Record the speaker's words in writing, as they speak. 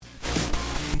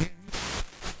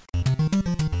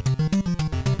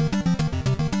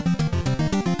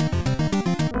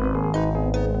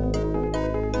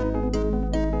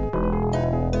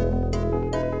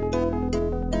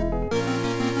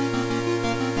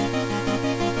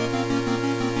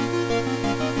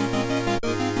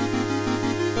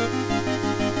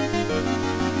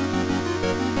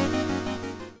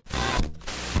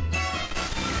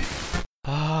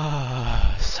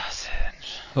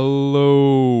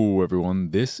Hello, everyone.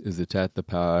 This is Attack the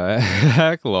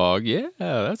Backlog. Yeah,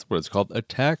 that's what it's called.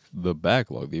 Attack the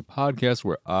Backlog, the podcast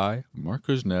where I, Mark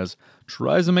Kuznez,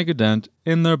 tries to make a dent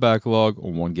in their backlog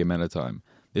one game at a time.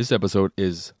 This episode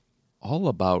is all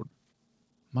about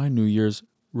my New Year's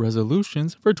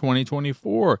resolutions for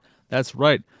 2024. That's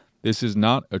right. This is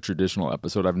not a traditional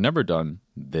episode. I've never done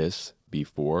this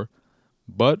before,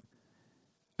 but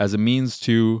as a means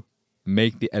to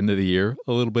make the end of the year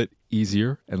a little bit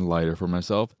easier and lighter for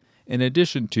myself, in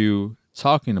addition to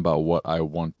talking about what I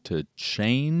want to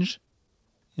change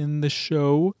in the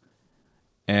show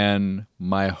and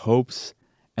my hopes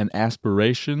and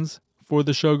aspirations for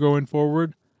the show going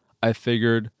forward, I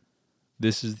figured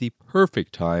this is the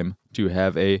perfect time to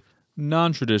have a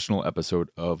non-traditional episode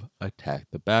of Attack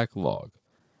the Backlog.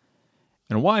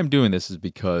 And why I'm doing this is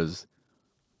because,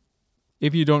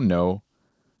 if you don't know,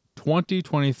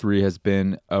 2023 has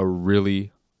been a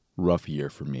really rough year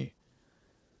for me.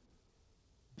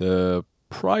 The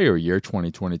prior year,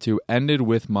 2022, ended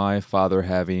with my father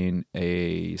having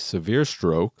a severe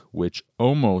stroke, which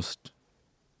almost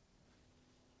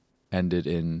ended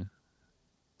in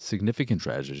significant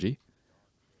tragedy.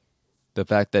 The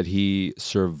fact that he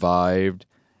survived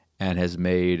and has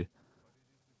made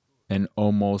an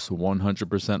almost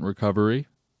 100% recovery.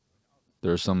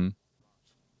 There are some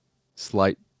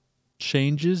slight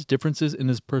differences in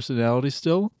his personality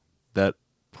still that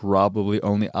probably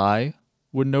only I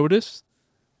would notice.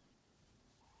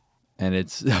 And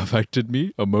it's affected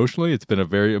me emotionally. It's been a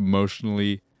very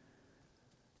emotionally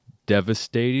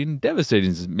devastating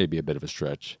is maybe a bit of a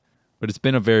stretch, but it's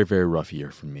been a very, very rough year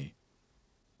for me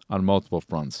on multiple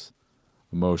fronts,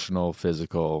 emotional,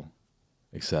 physical,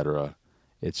 etc.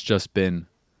 It's just been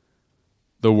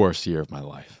the worst year of my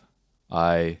life.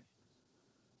 I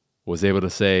was able to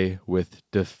say with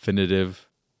definitive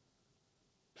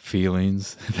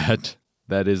feelings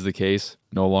that is the case.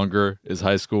 No longer is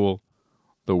high school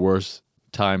the worst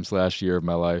time/year of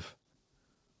my life.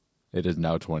 It is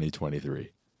now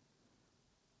 2023.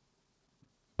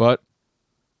 But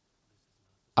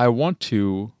I want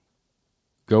to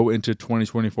go into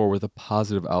 2024 with a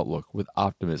positive outlook, with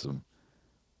optimism.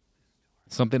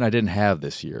 Something I didn't have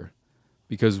this year.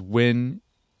 Because when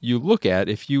you look at,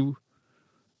 if you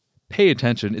pay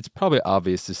attention, it's probably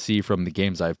obvious to see from the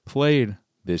games I've played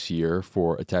this year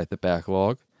for Attack the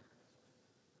Backlog.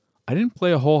 I didn't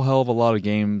play a whole hell of a lot of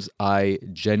games I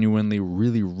genuinely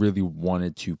really, really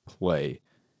wanted to play.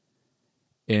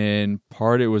 In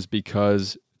part, it was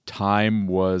because time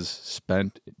was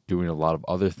spent doing a lot of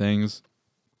other things.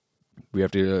 We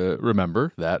have to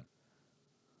remember that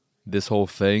this whole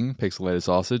thing, Pixelated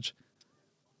Sausage,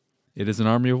 it is an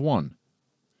army of one.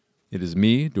 It is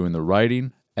me doing the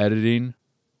writing, editing,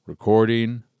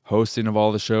 recording, hosting of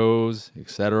all the shows,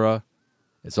 etc.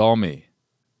 It's all me.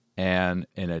 And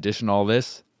in addition to all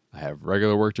this, I have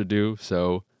regular work to do,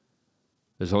 so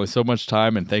there's only so much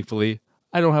time, and thankfully,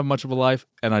 I don't have much of a life,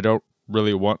 and I don't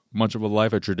really want much of a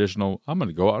life, a traditional, I'm going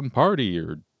to go out and party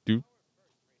or do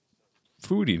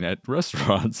fooding at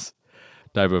restaurants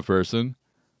type of person.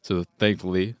 So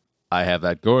thankfully, I have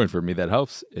that going for me that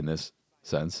helps in this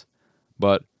sense.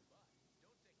 But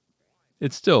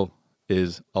it still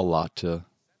is a lot to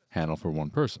handle for one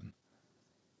person.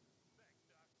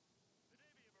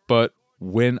 But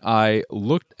when I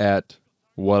looked at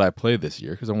what I played this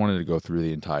year, because I wanted to go through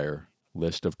the entire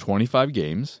list of 25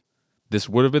 games, this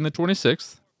would have been the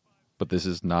 26th, but this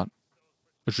is not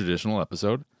a traditional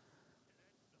episode.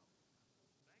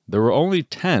 There were only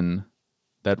 10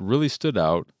 that really stood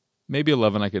out. Maybe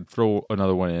 11, I could throw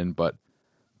another one in, but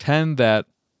 10 that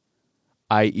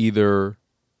I either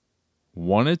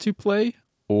wanted to play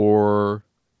or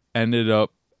ended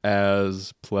up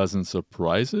as pleasant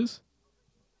surprises.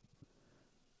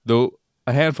 Though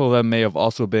a handful of them may have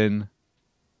also been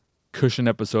cushion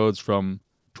episodes from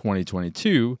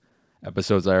 2022,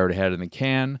 episodes I already had in the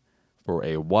can for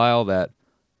a while that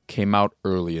came out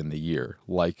early in the year,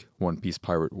 like One Piece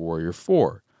Pirate Warrior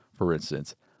 4, for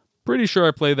instance. Pretty sure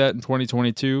I played that in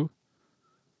 2022,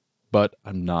 but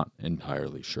I'm not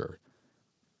entirely sure.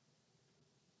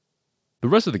 The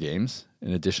rest of the games,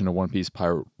 in addition to One Piece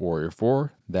Pirate Warrior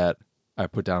 4, that I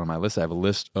put down on my list, I have a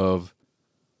list of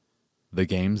the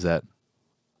games that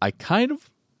I kind of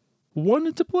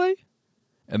wanted to play,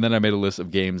 and then I made a list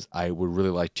of games I would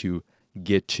really like to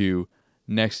get to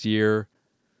next year.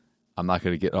 I'm not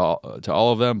going to get to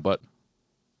all of them, but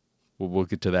we'll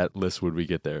get to that list when we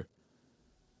get there.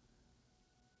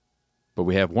 But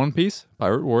we have One Piece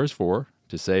Pirate Warriors 4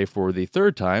 to say for the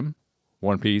third time.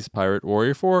 One Piece Pirate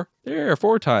Warrior 4, there,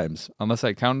 4 times. Unless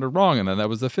I counted wrong, and then that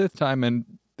was the 5th time, and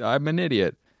I'm an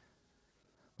idiot.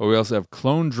 But we also have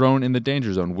Clone Drone in the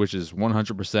Danger Zone, which is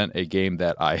 100% a game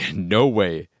that I in no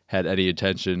way had any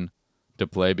intention to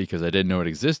play because I didn't know it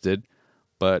existed.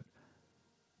 But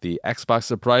the Xbox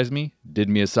surprised me, did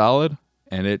me a solid,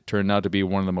 and it turned out to be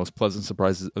one of the most pleasant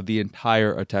surprises of the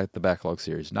entire Attack the Backlog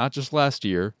series. Not just last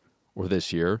year or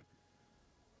this year,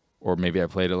 or maybe I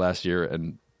played it last year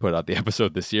and put out the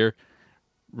episode this year.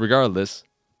 Regardless,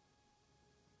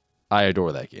 I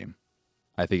adore that game.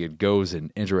 I think it goes in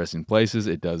interesting places.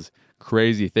 It does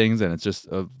crazy things, and it's just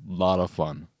a lot of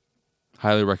fun.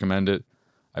 Highly recommend it.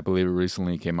 I believe it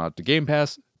recently came out to Game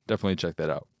Pass. Definitely check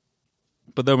that out.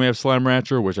 But then we have Slime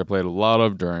Rancher, which I played a lot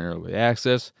of during early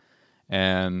access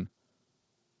and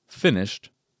finished,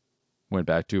 went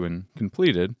back to and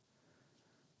completed,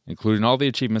 including all the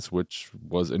achievements, which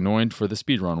was annoying for the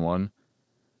speedrun one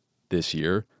this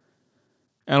year.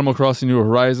 Animal Crossing New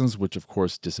Horizons, which of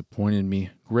course disappointed me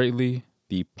greatly.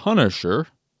 The Punisher,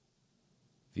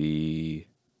 the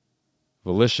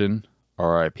Volition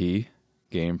RIP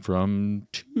game from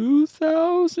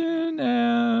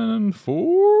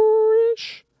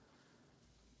 2004-ish,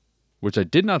 which I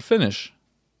did not finish,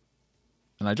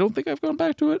 and I don't think I've gone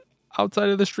back to it outside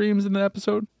of the streams in the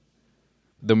episode.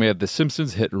 Then we have The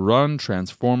Simpsons Hit and Run,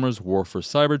 Transformers War for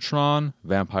Cybertron,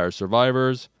 Vampire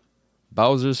Survivors,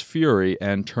 Bowser's Fury,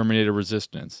 and Terminator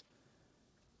Resistance.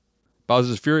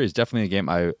 Bowser's Fury is definitely a game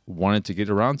I wanted to get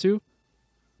around to,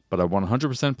 but I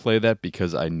 100% play that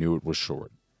because I knew it was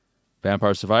short.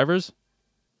 Vampire Survivors,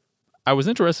 I was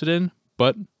interested in,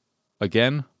 but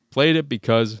again, played it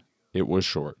because it was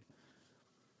short.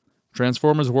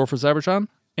 Transformers War for Cybertron,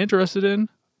 interested in,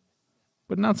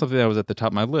 but not something that was at the top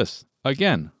of my list.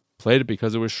 Again, played it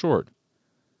because it was short.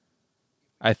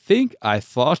 I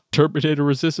thought Terminator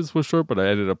Resistance was short, but I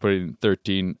ended up putting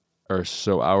 13 or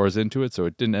so hours into it, so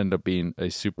it didn't end up being a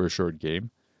super short game.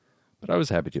 But I was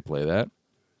happy to play that.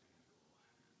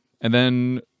 And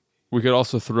then we could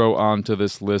also throw onto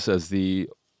this list as the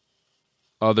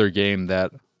other game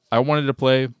that I wanted to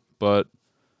play, but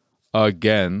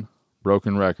again,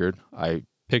 broken record, I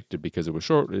picked it because it was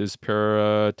short, is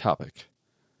Paratopic.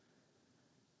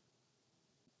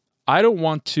 I don't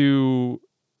want to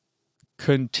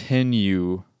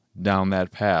continue down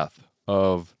that path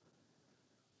of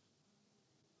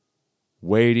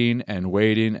waiting and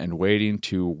waiting and waiting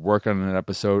to work on an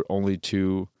episode only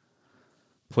to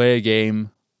play a game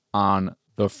on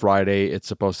the Friday it's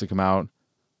supposed to come out,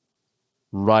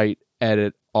 write,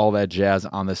 edit, all that jazz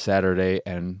on the Saturday,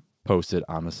 and post it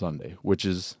on the Sunday, which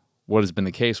is what has been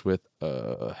the case with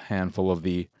a handful of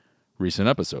the recent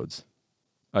episodes.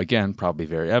 Again, probably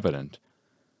very evident.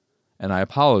 And I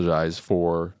apologize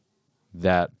for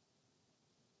that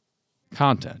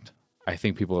content. I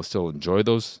think people have still enjoyed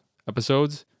those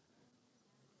episodes,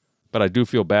 but I do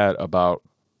feel bad about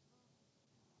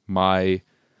my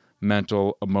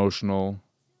mental, emotional,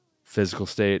 physical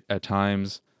state at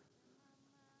times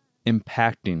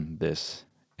impacting this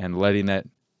and letting that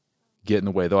get in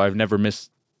the way, though I've never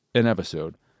missed an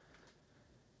episode.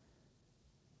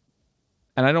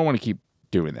 And I don't want to keep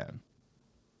doing that.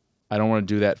 I don't want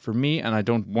to do that for me, and I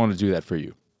don't want to do that for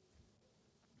you.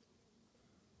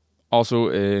 Also,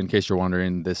 in case you're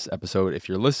wondering, this episode, if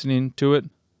you're listening to it,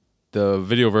 the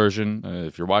video version,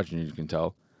 if you're watching, you can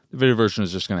tell, the video version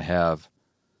is just going to have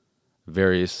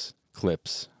various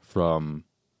clips from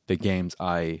the games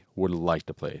I would like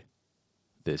to play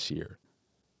this year.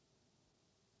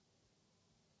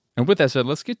 And with that said,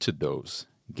 let's get to those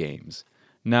games.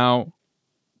 Now,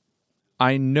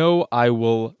 I know I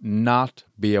will not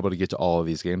be able to get to all of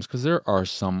these games because there are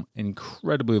some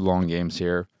incredibly long games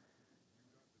here.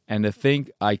 And to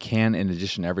think I can, in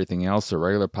addition to everything else, the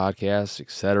regular podcasts,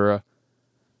 etc.,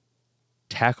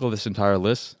 tackle this entire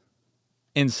list,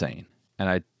 insane. And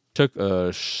I took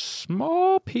a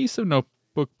small piece of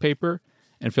notebook paper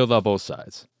and filled out both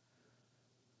sides.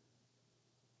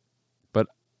 But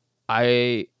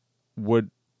I would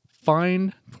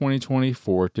find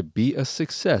 2024 to be a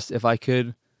success if I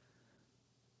could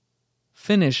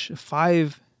finish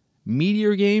 5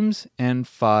 meatier games and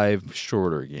 5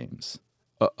 shorter games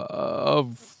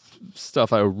of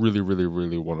stuff I really, really,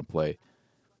 really want to play.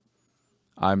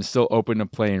 I'm still open to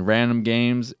playing random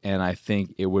games, and I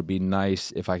think it would be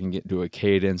nice if I can get into a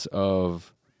cadence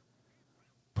of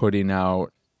putting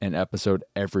out an episode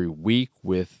every week,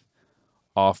 with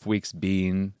off weeks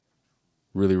being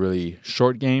really, really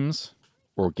short games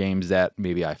or games that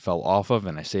maybe I fell off of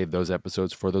and I saved those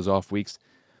episodes for those off weeks.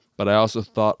 But I also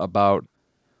thought about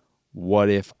what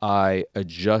if I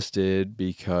adjusted,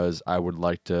 because I would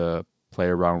like to play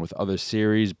around with other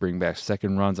series, bring back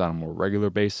second runs on a more regular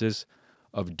basis,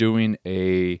 of doing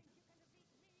a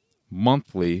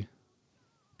monthly,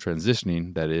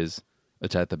 transitioning, that is,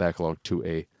 Attack the Backlog to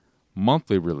a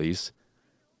monthly release,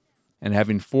 and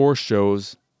having 4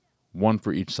 shows, 1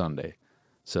 for each Sunday.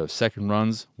 So second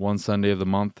runs, 1 Sunday of the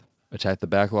month, Attack the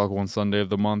Backlog 1 Sunday of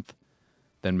the month,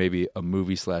 then maybe a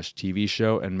movie/TV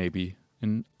show, and maybe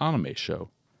an anime show.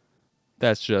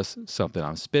 That's just something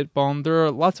I'm spitballing. There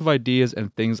are lots of ideas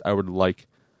and things I would like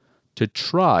to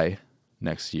try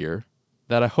next year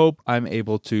that I hope I'm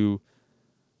able to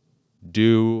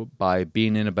do by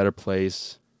being in a better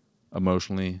place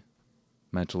emotionally,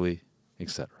 mentally,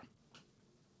 etc.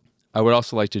 I would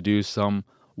also like to do some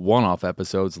one-off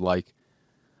episodes, like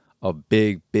a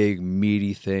big,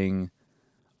 meaty thing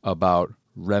about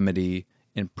Remedy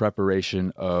in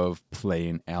preparation of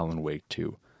playing Alan Wake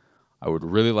 2. I would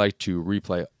really like to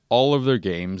replay all of their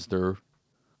games, their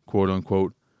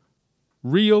quote-unquote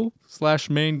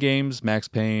real/main games, Max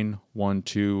Payne 1,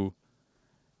 2,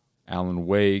 Alan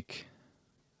Wake,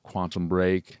 Quantum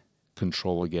Break,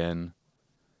 Control again,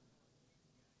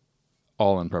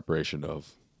 all in preparation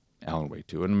of Alan Wake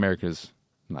 2, and America's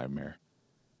Nightmare.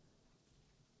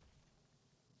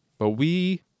 But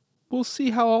we will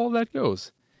see how all that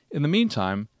goes. In the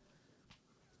meantime,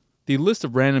 the list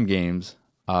of random games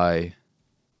I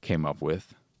came up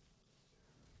with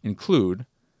include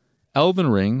Elden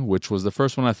Ring, which was the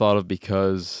first one I thought of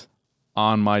because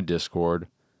on my Discord,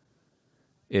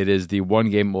 it is the one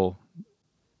game, well,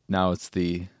 now it's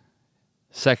the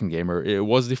second game, or it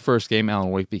was the first game,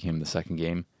 Alan Wake became the second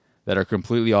game, that are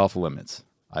completely off limits.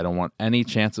 I don't want any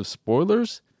chance of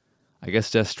spoilers. I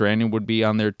guess Death Stranding would be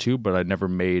on there too, but I never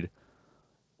made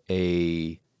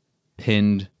a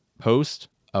pinned post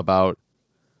about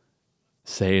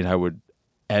saying I would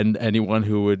end anyone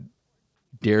who would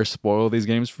dare spoil these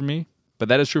games for me. But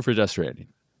that is true for Death Stranding.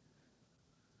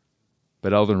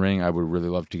 But Elden Ring, I would really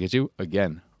love to get to.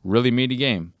 Again, really meaty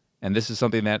game. And this is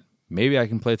something that maybe I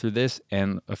can play through this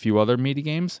and a few other meaty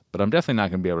games, but I'm definitely not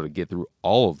going to be able to get through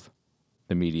all of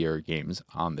the meatier games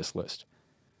on this list.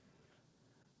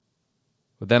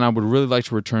 But then I would really like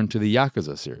to return to the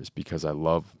Yakuza series because I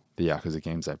love the Yakuza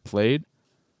games I played,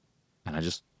 and I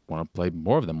just want to play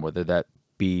more of them, whether that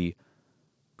be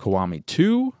Kiwami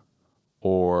 2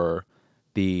 or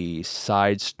the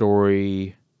side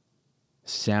story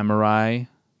samurai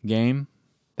game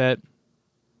that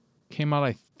came out,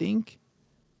 I think,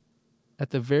 at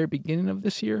the very beginning of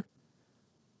this year.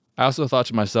 I also thought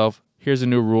to myself, here's a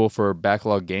new rule for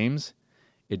Backlog games.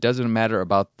 It doesn't matter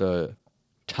about the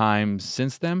time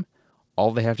since then.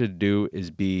 All they have to do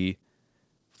is be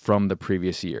from the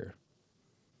previous year.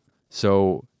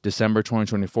 So December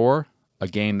 2024, a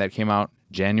game that came out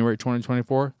January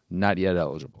 2024, not yet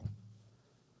eligible.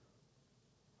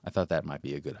 I thought that might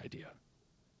be a good idea.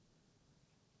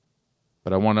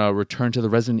 But I want to return to the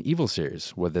Resident Evil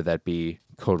series, whether that be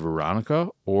Code Veronica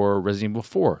or Resident Evil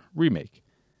 4 Remake.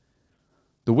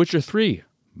 The Witcher 3,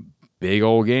 big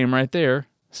old game right there.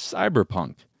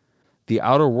 Cyberpunk. The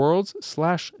Outer Worlds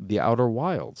 / The Outer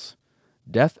Wilds.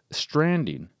 Death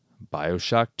Stranding.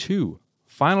 BioShock 2.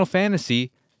 Final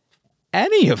Fantasy.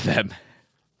 Any of them.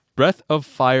 Breath of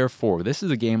Fire 4. This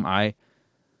is a game I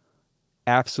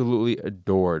absolutely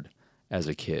adored as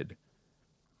a kid.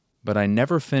 But I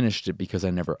never finished it because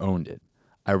I never owned it.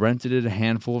 I rented it a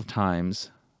handful of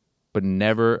times, but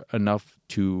never enough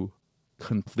to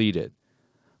complete it.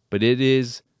 But it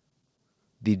is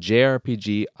the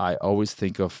JRPG I always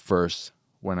think of first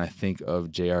when I think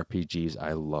of JRPGs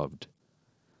I loved.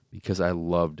 Because I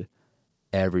loved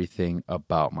everything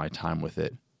about my time with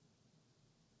it.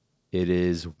 It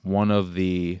is one of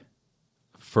the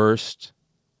first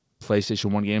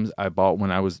PlayStation 1 games I bought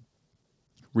when I was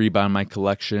rebuying my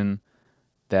collection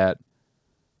that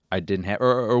I didn't have,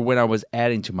 or when I was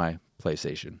adding to my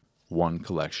PlayStation 1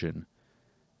 collection.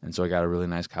 And so I got a really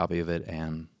nice copy of it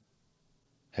and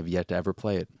have yet to ever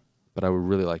play it. But I would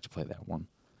really like to play that one.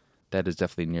 That is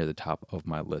definitely near the top of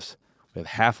my list. We have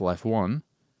Half-Life 1,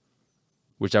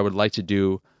 which I would like to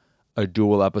do a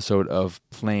dual episode of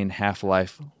playing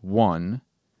Half-Life 1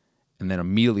 and then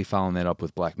immediately following that up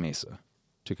with Black Mesa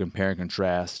to compare and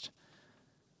contrast.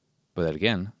 But then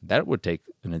again, that would take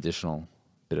an additional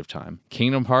bit of time.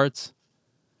 Kingdom Hearts.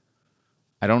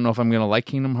 I don't know if I'm going to like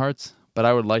Kingdom Hearts, but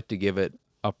I would like to give it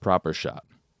a proper shot.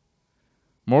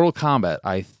 Mortal Kombat.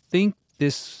 I think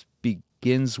this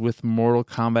begins with Mortal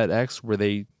Kombat X, where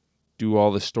they do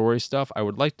all the story stuff. I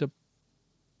would like to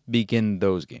begin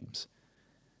those games.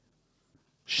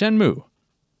 Shenmue.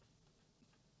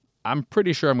 I'm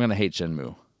pretty sure I'm going to hate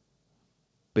Shenmue.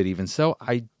 But even so,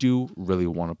 I do really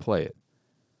want to play it.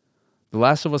 The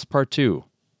Last of Us Part 2.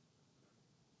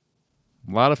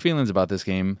 A lot of feelings about this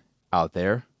game out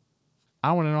there.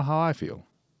 I want to know how I feel.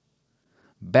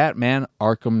 Batman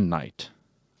Arkham Knight.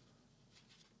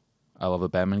 I love the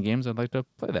Batman games. I'd like to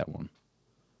play that one.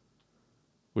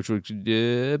 Which would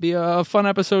be a fun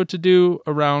episode to do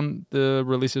around the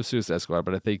release of Suicide Squad,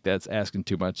 but I think that's asking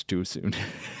too much too soon.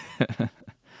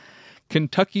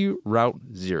 Kentucky Route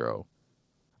Zero.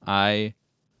 I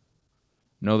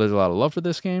know there's a lot of love for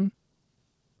this game.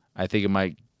 I think it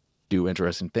might do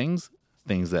interesting things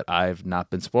that I've not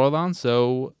been spoiled on,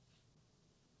 so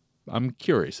I'm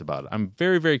curious about it. I'm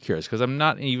very, very curious because I'm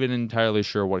not even entirely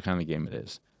sure what kind of game it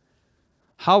is.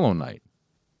 Hollow Knight.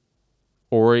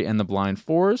 Ori and the Blind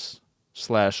Forest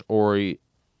 / Ori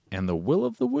and the Will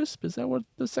of the Wisp. Is that what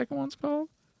the second one's called?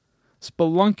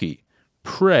 Spelunky.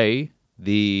 Prey,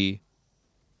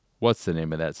 what's the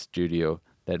name of that studio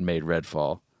that made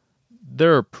Redfall?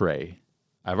 Their Prey.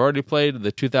 I've already played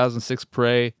the 2006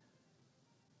 Prey.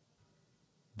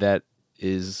 That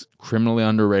is criminally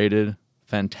underrated.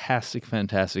 Fantastic,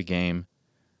 fantastic game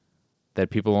that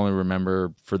people only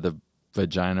remember for the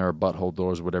vagina or butthole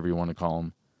doors, whatever you want to call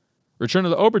them. Return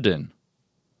of the Oberdin.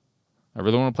 I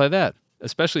really want to play that,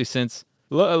 especially since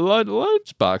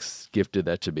Lunchbox gifted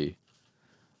that to me.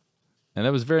 And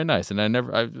that was very nice, and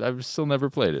I've still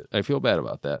never played it. I feel bad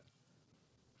about that.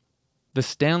 The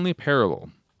Stanley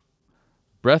Parable.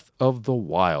 Breath of the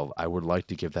Wild. I would like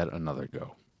to give that another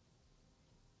go,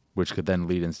 which could then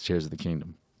lead into Tears of the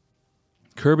Kingdom.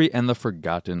 Kirby and the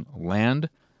Forgotten Land.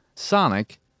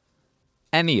 Sonic.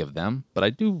 Any of them, but I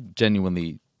do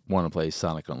genuinely want to play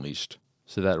Sonic Unleashed.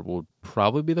 So that will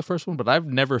probably be the first one, but I've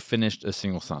never finished a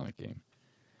single Sonic game.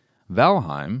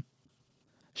 Valheim.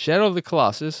 Shadow of the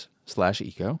Colossus /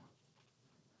 Eco.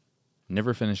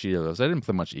 Never finished either of those. I didn't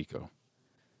play much Eco.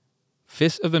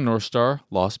 Fist of the North Star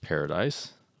Lost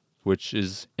Paradise, which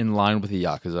is in line with the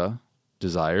Yakuza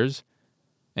desires,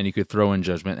 and you could throw in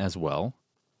Judgment as well.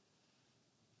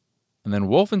 And then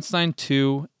Wolfenstein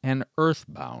 2 and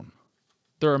Earthbound.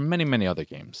 There are many, many other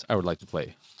games I would like to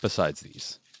play besides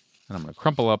these. And I'm going to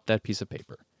crumple up that piece of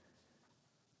paper.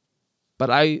 But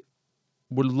I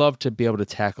would love to be able to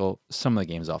tackle some of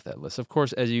the games off that list. Of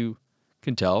course, as you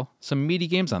can tell, some meaty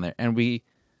games on there. And we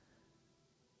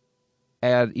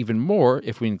add even more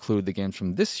if we include the games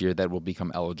from this year that will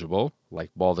become eligible,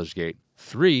 like Baldur's Gate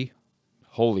 3,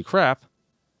 holy crap,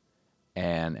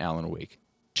 and Alan Wake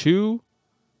 2,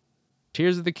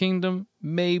 Tears of the Kingdom,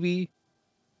 maybe,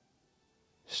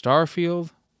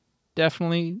 Starfield,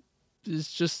 definitely.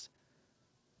 It's just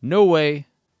no way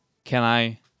can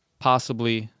I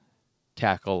possibly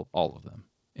tackle all of them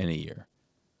in a year.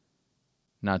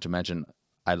 Not to mention,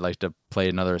 I'd like to play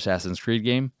another Assassin's Creed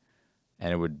game,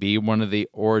 and it would be one of the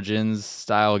Origins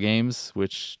style games,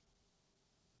 which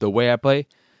the way I play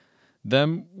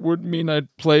them would mean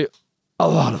I'd play a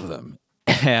lot of them.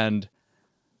 And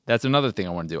that's another thing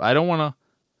I want to do. I don't want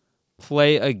to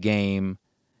play a game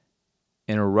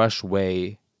in a rush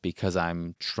way because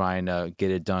I'm trying to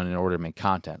get it done in order to make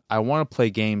content. I want to play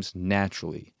games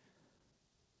naturally.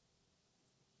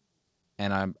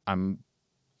 And I'm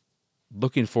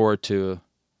looking forward to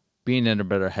being in a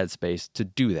better headspace to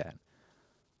do that.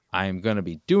 I'm going to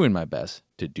be doing my best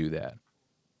to do that.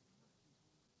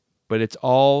 But it's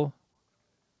all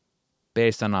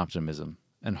based on optimism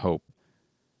and hope.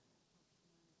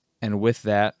 And with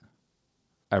that,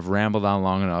 I've rambled on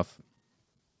long enough.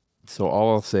 So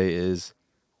all I'll say is,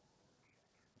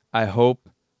 I hope,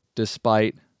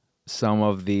 despite some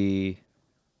of the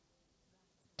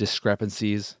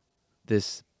discrepancies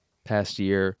this past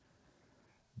year,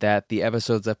 that the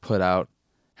episodes I've put out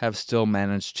have still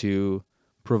managed to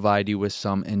provide you with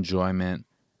some enjoyment,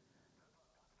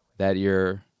 that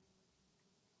you're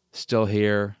still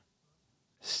here,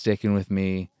 sticking with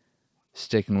me,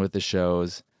 sticking with the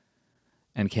shows,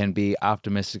 and can be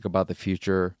optimistic about the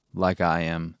future like I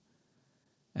am.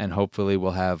 And hopefully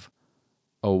we'll have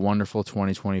a wonderful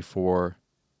 2024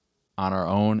 on our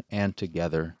own and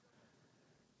together.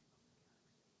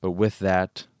 But with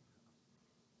that,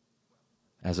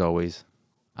 as always,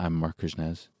 I'm Mark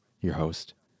Krishnez, your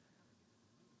host.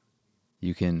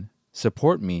 You can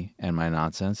support me and my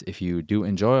nonsense if you do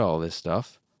enjoy all this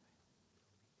stuff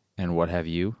and what have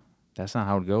you. That's not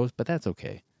how it goes, but that's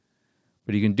okay.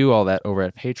 But you can do all that over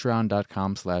at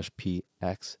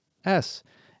patreon.com/pxs.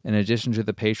 In addition to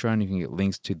the Patreon, you can get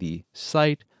links to the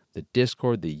site, the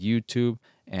Discord, the YouTube,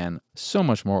 and so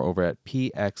much more over at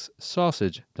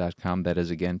pxsausage.com. That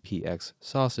is, again,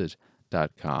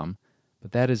 pxsausage.com.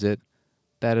 But that is it.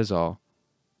 That is all.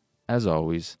 As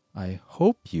always, I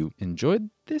hope you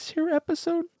enjoyed this here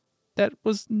episode. That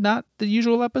was not the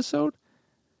usual episode.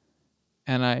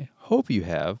 And I hope you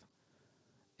have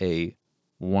a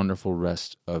wonderful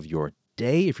rest of your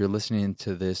day. If you're listening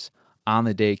to this on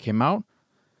the day it came out,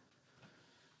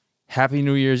 Happy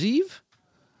New Year's Eve.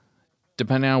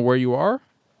 Depending on where you are,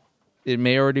 it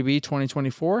may already be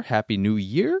 2024. Happy New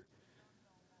Year.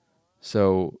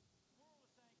 So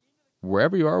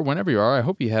wherever you are, whenever you are, I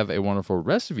hope you have a wonderful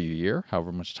rest of your year,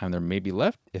 however much time there may be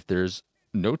left. If there's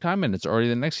no time and it's already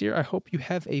the next year, I hope you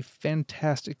have a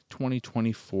fantastic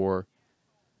 2024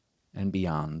 and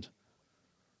beyond.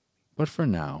 But for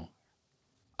now,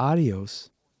 adios,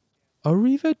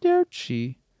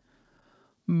 arrivederci,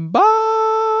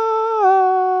 bye.